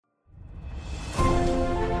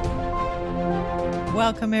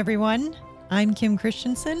Welcome, everyone. I'm Kim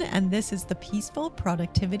Christensen, and this is the Peaceful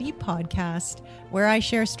Productivity Podcast, where I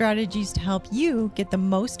share strategies to help you get the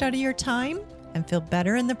most out of your time and feel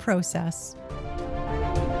better in the process.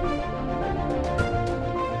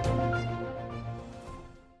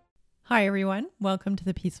 Hi, everyone. Welcome to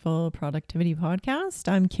the Peaceful Productivity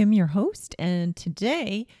Podcast. I'm Kim, your host, and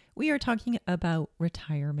today we are talking about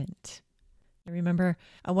retirement. I remember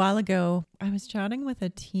a while ago, I was chatting with a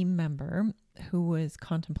team member who was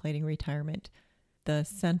contemplating retirement. The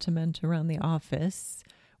sentiment around the office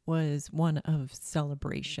was one of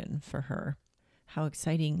celebration for her. How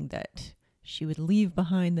exciting that she would leave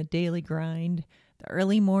behind the daily grind, the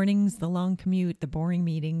early mornings, the long commute, the boring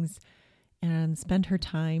meetings, and spend her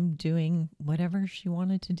time doing whatever she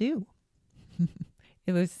wanted to do.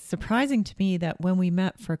 It was surprising to me that when we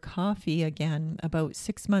met for coffee again, about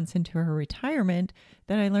 6 months into her retirement,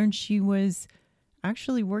 that I learned she was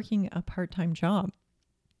actually working a part-time job.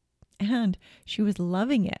 And she was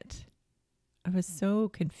loving it. I was so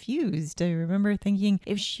confused. I remember thinking,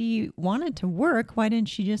 if she wanted to work, why didn't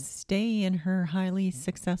she just stay in her highly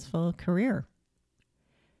successful career?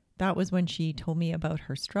 That was when she told me about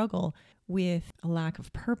her struggle with a lack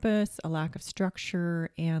of purpose, a lack of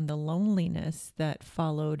structure, and the loneliness that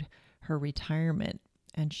followed her retirement.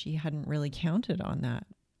 And she hadn't really counted on that.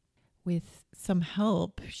 With some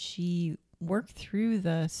help, she worked through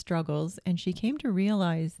the struggles, and she came to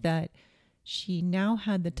realize that she now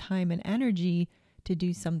had the time and energy to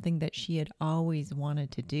do something that she had always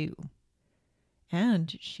wanted to do.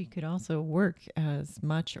 And she could also work as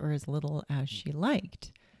much or as little as she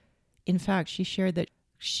liked. In fact, she shared that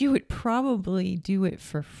she would probably do it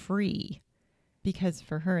for free because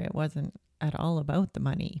for her, it wasn't at all about the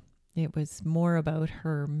money. It was more about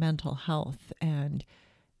her mental health and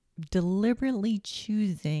deliberately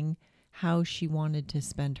choosing how she wanted to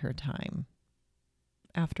spend her time.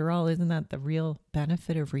 After all, isn't that the real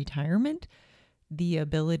benefit of retirement? The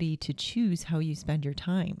ability to choose how you spend your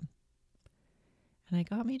time. And it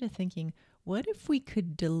got me to thinking, what if we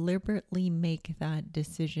could deliberately make that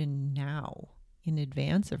decision now in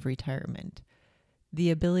advance of retirement? The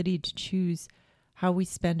ability to choose how we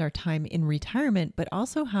spend our time in retirement, but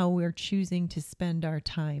also how we're choosing to spend our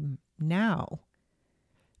time now,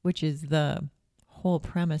 which is the whole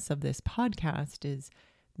premise of this podcast, is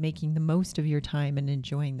making the most of your time and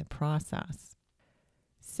enjoying the process.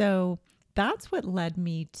 So that's what led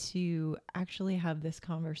me to actually have this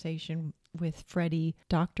conversation with Freddie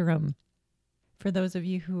Doctorum. For those of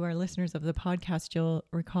you who are listeners of the podcast, you'll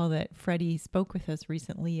recall that Freddie spoke with us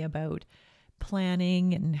recently about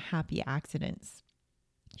planning and happy accidents.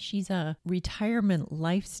 She's a retirement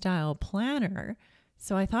lifestyle planner,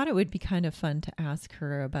 so I thought it would be kind of fun to ask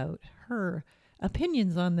her about her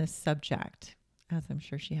opinions on this subject, as I'm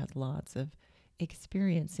sure she has lots of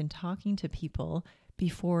experience in talking to people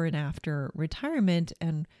before and after retirement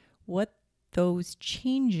and what those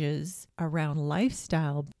changes around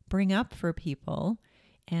lifestyle bring up for people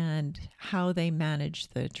and how they manage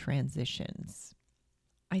the transitions.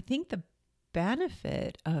 I think the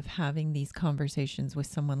benefit of having these conversations with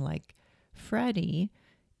someone like Freddie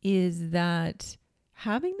is that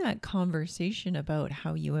having that conversation about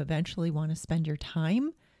how you eventually want to spend your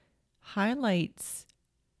time highlights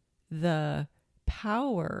the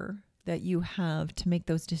power that you have to make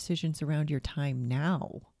those decisions around your time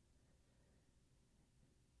now.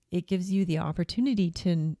 It gives you the opportunity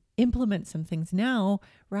to implement some things now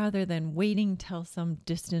rather than waiting till some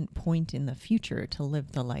distant point in the future to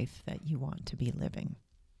live the life that you want to be living.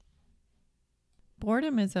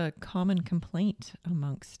 Boredom is a common complaint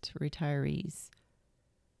amongst retirees.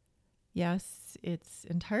 Yes, it's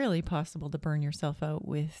entirely possible to burn yourself out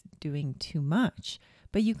with doing too much,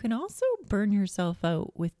 but you can also burn yourself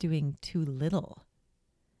out with doing too little.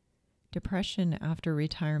 Depression after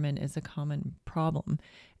retirement is a common problem,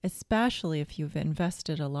 especially if you've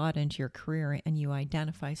invested a lot into your career and you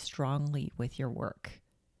identify strongly with your work.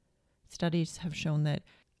 Studies have shown that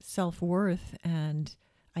self-worth and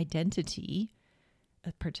identity,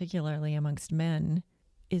 particularly amongst men,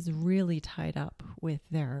 is really tied up with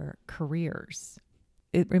their careers.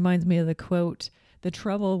 It reminds me of the quote, "The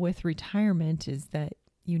trouble with retirement is that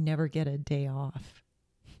you never get a day off."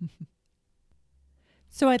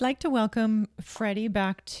 So I'd like to welcome Freddie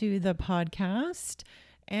back to the podcast.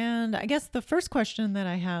 And I guess the first question that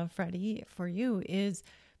I have, Freddie, for you is,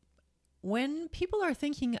 when people are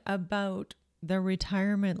thinking about the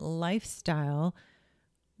retirement lifestyle,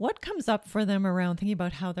 what comes up for them around thinking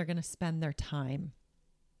about how they're going to spend their time?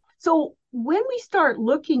 So when we start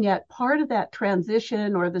looking at part of that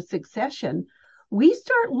transition or the succession, we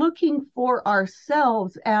start looking for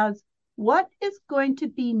ourselves as what is going to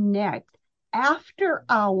be next after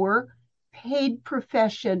our paid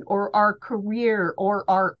profession or our career or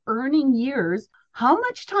our earning years? How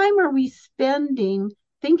much time are we spending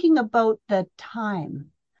thinking about the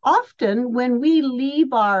time? Often when we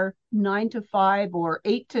leave our 9 to 5 or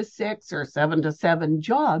 8 to 6 or 7 to 7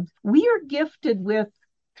 jobs, we are gifted with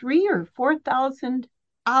 3,000 or 4,000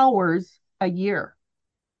 hours a year.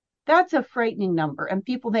 That's a frightening number. And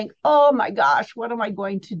people think, oh my gosh, what am I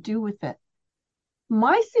going to do with it?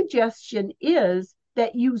 My suggestion is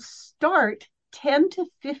that you start 10 to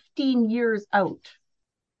 15 years out.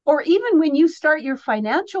 Or even when you start your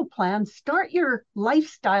financial plan, start your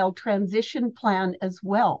lifestyle transition plan as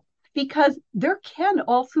well, because there can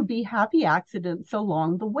also be happy accidents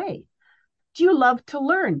along the way. Do you love to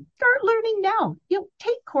learn? Start learning now.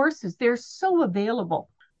 Take courses. They're so available.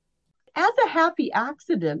 As a happy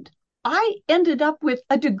accident, I ended up with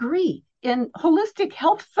a degree in holistic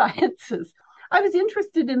health sciences. I was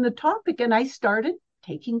interested in the topic and I started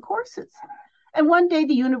taking courses. And one day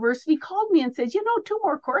the university called me and says, 2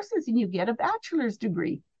 more courses and you get a bachelor's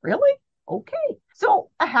degree. Really? Okay. So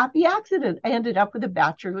a happy accident. I ended up with a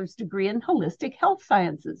bachelor's degree in holistic health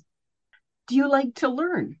sciences. Do you like to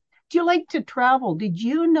learn? Do you like to travel? Did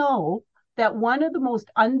you know that one of the most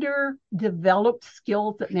underdeveloped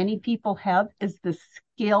skills that many people have is the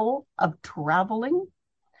skill of traveling?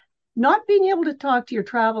 Not being able to talk to your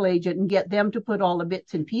travel agent and get them to put all the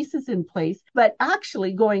bits and pieces in place, but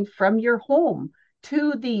actually going from your home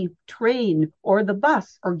to the train or the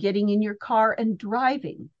bus or getting in your car and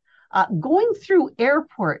driving. Going through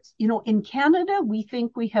airports. In Canada, we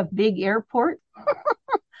think we have big airports.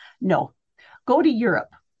 No, go to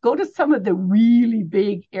Europe. Go to some of the really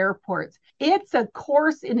big airports. It's a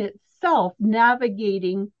course in itself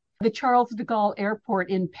navigating the Charles de Gaulle Airport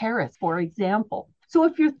in Paris, for example. So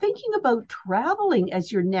if you're thinking about traveling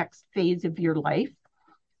as your next phase of your life,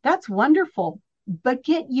 that's wonderful, but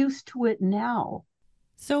get used to it now.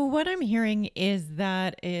 So what I'm hearing is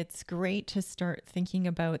that it's great to start thinking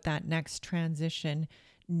about that next transition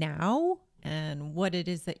now and what it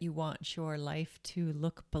is that you want your life to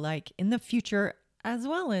look like in the future as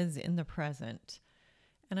well as in the present.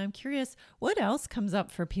 And I'm curious, what else comes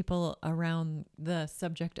up for people around the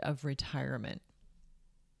subject of retirement?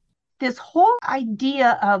 This whole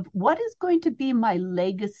idea of what is going to be my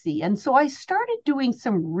legacy. And so I started doing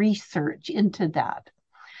some research into that.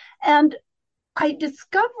 And I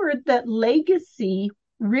discovered that legacy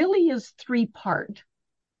really is 3-part.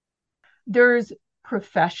 There's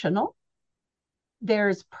professional,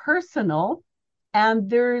 there's personal, and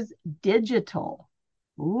there's digital.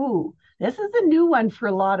 Ooh, this is a new one for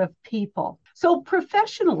a lot of people. So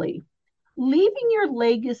professionally, leaving your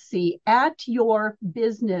legacy at your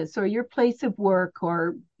business or your place of work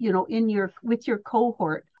or, with your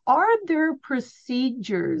cohort, are there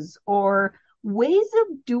procedures or ways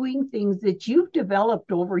of doing things that you've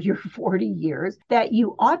developed over your 40 years that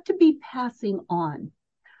you ought to be passing on?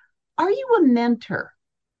 Are you a mentor?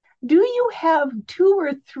 Do you have 2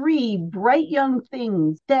 or 3 bright young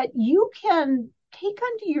things that you can take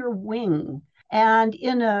under your wing and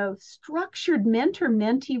in a structured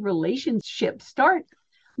mentor-mentee relationship, start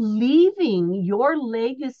leaving your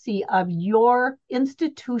legacy of your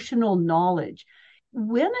institutional knowledge?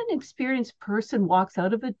 When an experienced person walks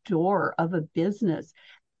out of a door of a business,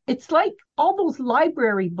 it's like all those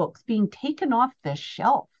library books being taken off the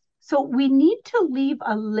shelf. So we need to leave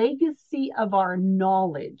a legacy of our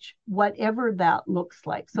knowledge, whatever that looks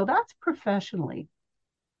like. So that's professionally.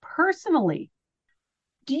 Personally,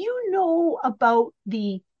 do you know about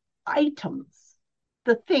the items,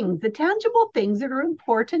 the things, the tangible things that are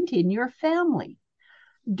important in your family?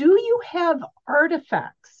 Do you have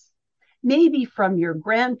artifacts, maybe from your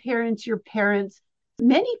grandparents, your parents?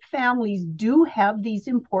 Many families do have these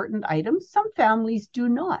important items. Some families do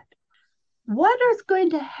not. What is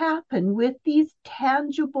going to happen with these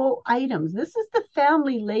tangible items? This is the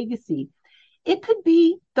family legacy. It could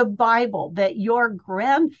be the Bible that your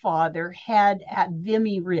grandfather had at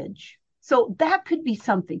Vimy Ridge. So that could be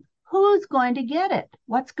something. Who's going to get it?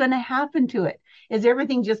 What's going to happen to it? Is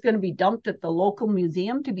everything just going to be dumped at the local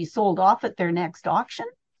museum to be sold off at their next auction?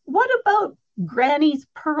 What about Granny's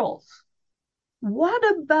pearls? What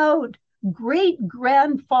about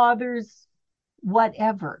great-grandfather's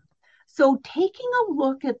whatever? So taking a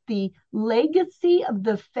look at the legacy of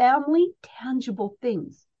the family, tangible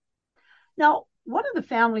things. Now, one of the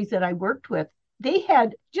families that I worked with, they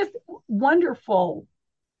had just wonderful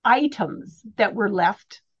items that were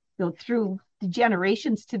left through the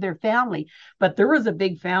generations to their family. But there was a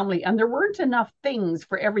big family and there weren't enough things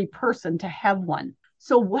for every person to have one.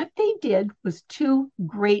 So what they did was two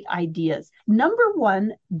great ideas. Number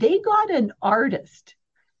one, they got an artist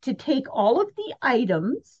to take all of the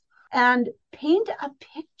items and paint a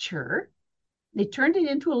picture. They turned it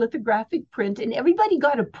into a lithographic print, and everybody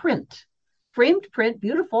got a print, framed print,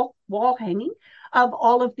 beautiful wall hanging of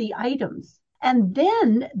all of the items. And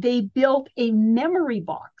then they built a memory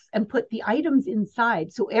box and put the items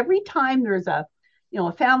inside. So every time there's a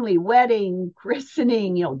family wedding,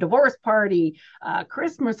 christening, divorce party,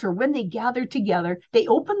 Christmas, or when they gather together, they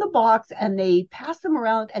open the box and they pass them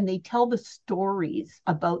around and they tell the stories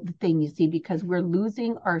about the thing, you see, because we're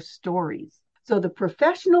losing our stories. So the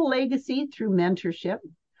professional legacy through mentorship,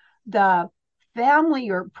 the family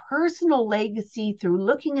or personal legacy through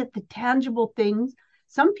looking at the tangible things.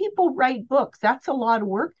 Some people write books. That's a lot of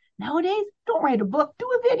work. Nowadays, don't write a book, do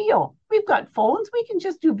a video. We've got phones. We can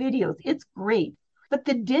just do videos. It's great. But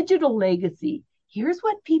the digital legacy, here's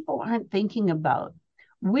what people aren't thinking about.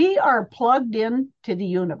 We are plugged in to the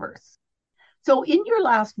universe. So in your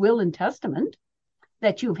last will and testament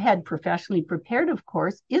that you've had professionally prepared, of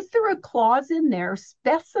course, is there a clause in there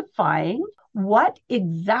specifying what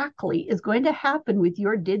exactly is going to happen with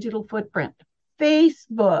your digital footprint?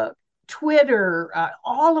 Facebook, Twitter,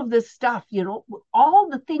 all of this stuff, all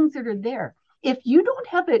the things that are there. If you don't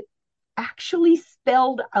have it actually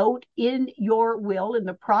spelled out in your will in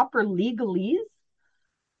the proper legalese,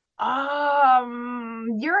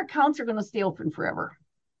 your accounts are going to stay open forever.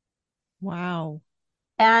 Wow.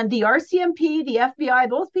 And the RCMP, the FBI,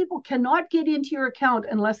 those people cannot get into your account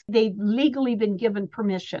unless they've legally been given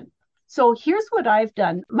permission. So here's what I've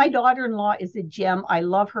done. My daughter-in-law is a gem. I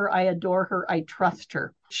love her. I adore her. I trust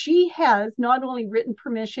her. She has not only written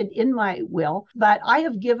permission in my will, but I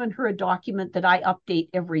have given her a document that I update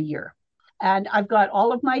every year. And I've got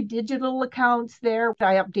all of my digital accounts there.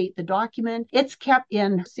 I update the document. It's kept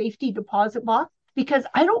in safety deposit box because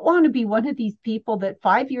I don't want to be one of these people that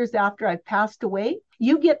 5 years after I've passed away,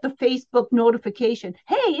 you get the Facebook notification.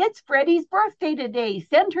 Hey, it's Freddie's birthday today.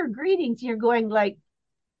 Send her greetings. You're going like,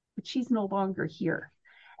 but she's no longer here.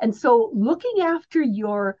 And so looking after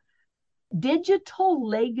your digital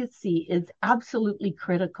legacy is absolutely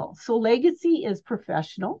critical. So legacy is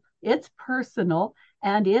professional, it's personal,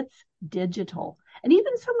 and it's digital. And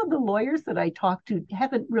even some of the lawyers that I talk to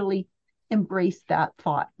haven't really embraced that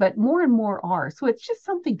thought, but more and more are. So it's just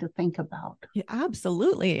something to think about. Yeah,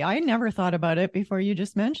 absolutely. I never thought about it before you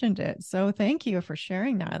just mentioned it. So thank you for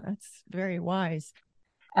sharing that. That's very wise.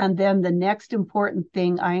 And then the next important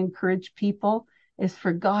thing I encourage people is,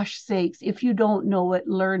 for gosh sakes, if you don't know it,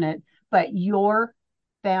 learn it, but your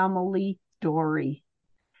family story,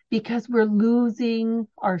 because we're losing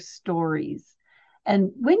our stories.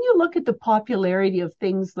 And when you look at the popularity of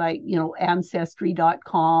things like,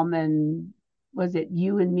 ancestry.com and was it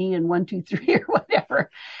you and me and 123 or whatever,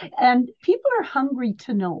 and people are hungry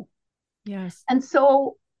to know. Yes. And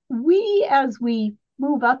so we, as we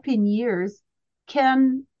move up in years,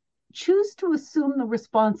 can choose to assume the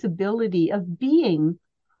responsibility of being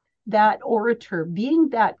that orator, being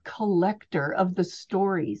that collector of the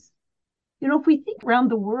stories. If we think around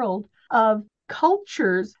the world of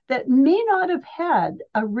cultures that may not have had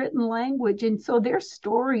a written language, and so their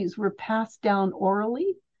stories were passed down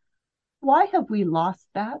orally, why have we lost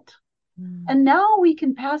that? And now we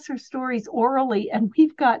can pass our stories orally, and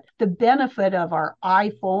we've got the benefit of our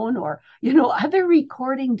iPhone or, other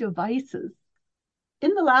recording devices.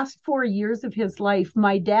 In the last 4 years of his life,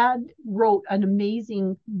 my dad wrote an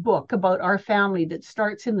amazing book about our family that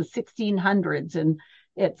starts in the 1600s, and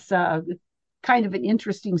it's kind of an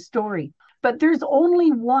interesting story. But there's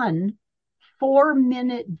only one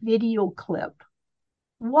 4-minute video clip.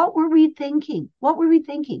 What were we thinking?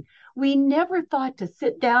 We never thought to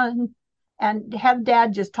sit down and have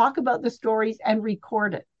Dad just talk about the stories and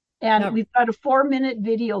record it. And we've got a 4-minute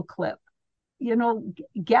video clip.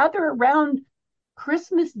 Gather around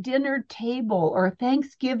Christmas dinner table or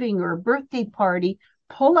Thanksgiving or a birthday party,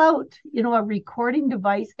 pull out, a recording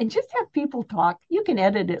device and just have people talk. You can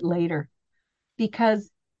edit it later because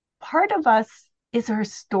part of us is our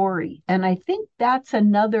story. And I think that's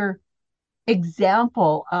another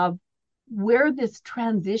example of where this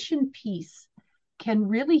transition piece can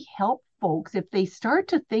really help folks if they start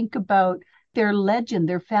to think about their legend,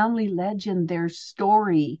 their family legend, their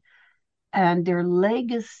story, and their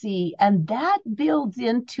legacy, and that builds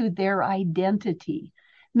into their identity.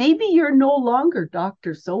 Maybe you're no longer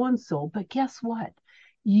Dr. So-and-so, but guess what?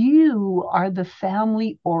 You are the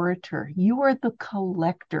family orator. You are the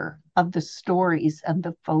collector of the stories and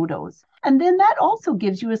the photos. And then that also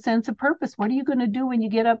gives you a sense of purpose. What are you going to do when you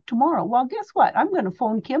get up tomorrow? Well, guess what? I'm going to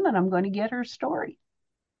phone Kim and I'm going to get her story.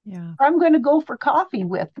 Yeah. I'm going to go for coffee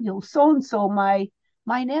with, so and so, my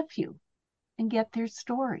nephew, and get their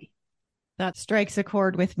story. That strikes a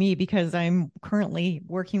chord with me because I'm currently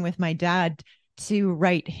working with my dad to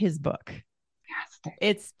write his book. Fantastic.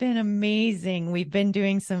 It's been amazing. We've been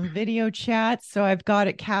doing some video chats, so I've got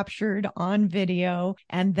it captured on video,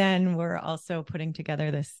 and then we're also putting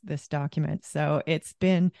together this document. So it's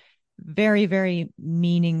been very, very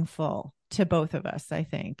meaningful to both of us, I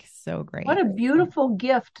think. So What great. a beautiful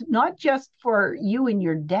gift, not just for you and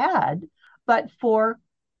your dad, but for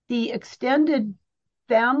the extended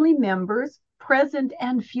family members, present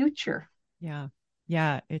and future. Yeah.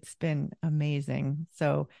 Yeah, it's been amazing.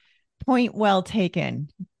 So point well taken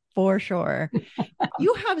for sure.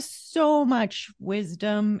 You have so much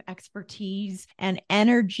wisdom, expertise, and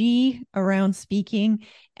energy around speaking.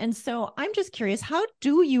 And so I'm just curious, how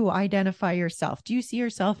do you identify yourself? Do you see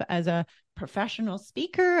yourself as a professional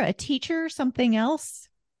speaker, a teacher, something else?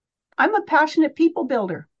 I'm a passionate people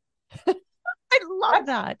builder. I love That's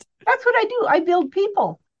that. that's what I do. I build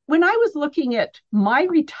people. When I was looking at my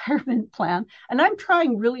retirement plan, and I'm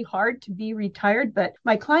trying really hard to be retired, but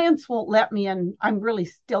my clients won't let me, and I'm really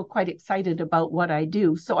still quite excited about what I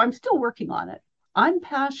do. So I'm still working on it. I'm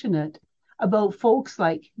passionate about folks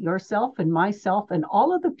like yourself and myself and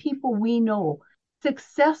all of the people we know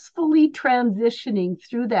successfully transitioning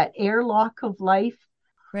through that airlock of life.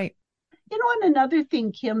 Right. And another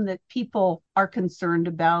thing, Kim, that people are concerned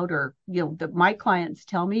about, or, that my clients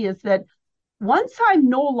tell me is that once I'm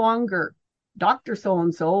no longer Dr. So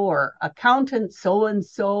and so, or accountant so and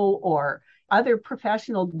so, or other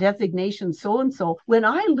professional designation so and so, when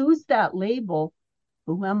I lose that label,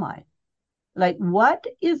 who am I? Like, what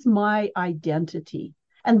is my identity?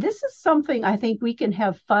 And this is something I think we can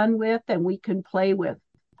have fun with and we can play with.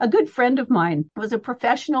 A good friend of mine was a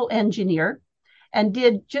professional engineer and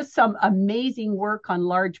did just some amazing work on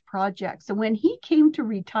large projects. And when he came to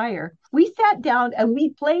retire, we sat down and we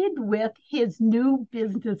played with his new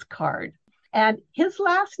business card. And his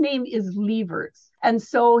last name is Levers. And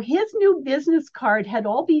so his new business card had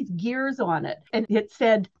all these gears on it. And it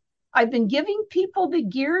said, I've been giving people the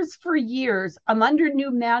gears for years. I'm under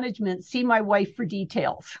new management. See my wife for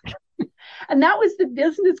details. And that was the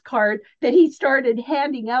business card that he started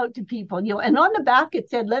handing out to people, and on the back it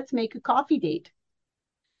said, let's make a coffee date.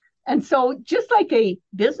 And so, just like a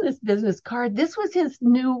business card, this was his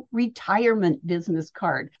new retirement business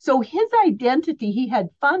card. So, his identity, he had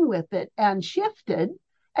fun with it and shifted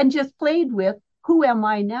and just played with, who am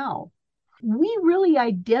I now? We really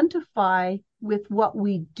identify with what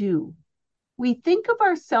we do. We think of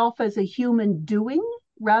ourselves as a human doing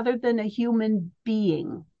rather than a human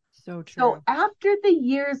being. So true. So, after the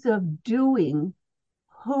years of doing,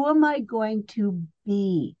 who am I going to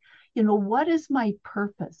be? What is my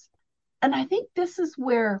purpose? And I think this is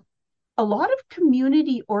where a lot of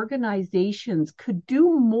community organizations could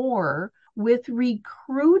do more with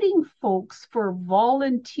recruiting folks for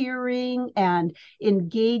volunteering and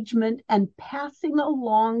engagement and passing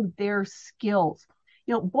along their skills.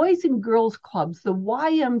 Boys and girls clubs, the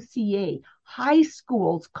YMCA, high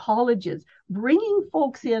schools, colleges, bringing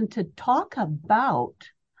folks in to talk about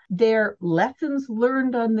their lessons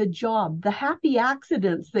learned on the job, the happy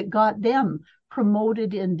accidents that got them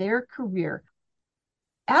promoted in their career.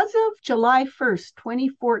 As of July 1st,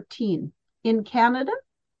 2014, in Canada,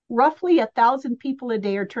 roughly 1,000 people a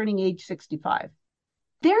day are turning age 65.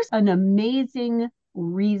 There's an amazing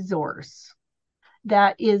resource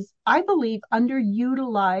that is, I believe,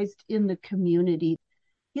 underutilized in the community.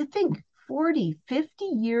 You think 40, 50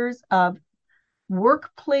 years of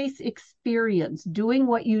workplace experience doing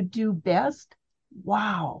what you do best.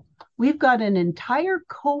 Wow. We've got an entire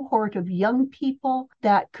cohort of young people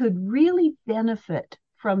that could really benefit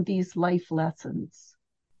from these life lessons.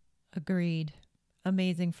 Agreed.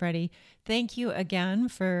 Amazing, Freddie. Thank you again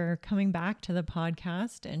for coming back to the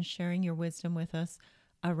podcast and sharing your wisdom with us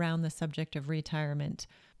around the subject of retirement.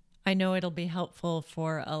 I know it'll be helpful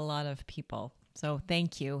for a lot of people. So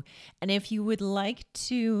thank you. And if you would like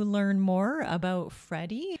to learn more about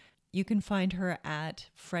Freddie, you can find her at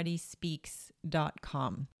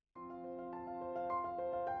freddiespeaks.com.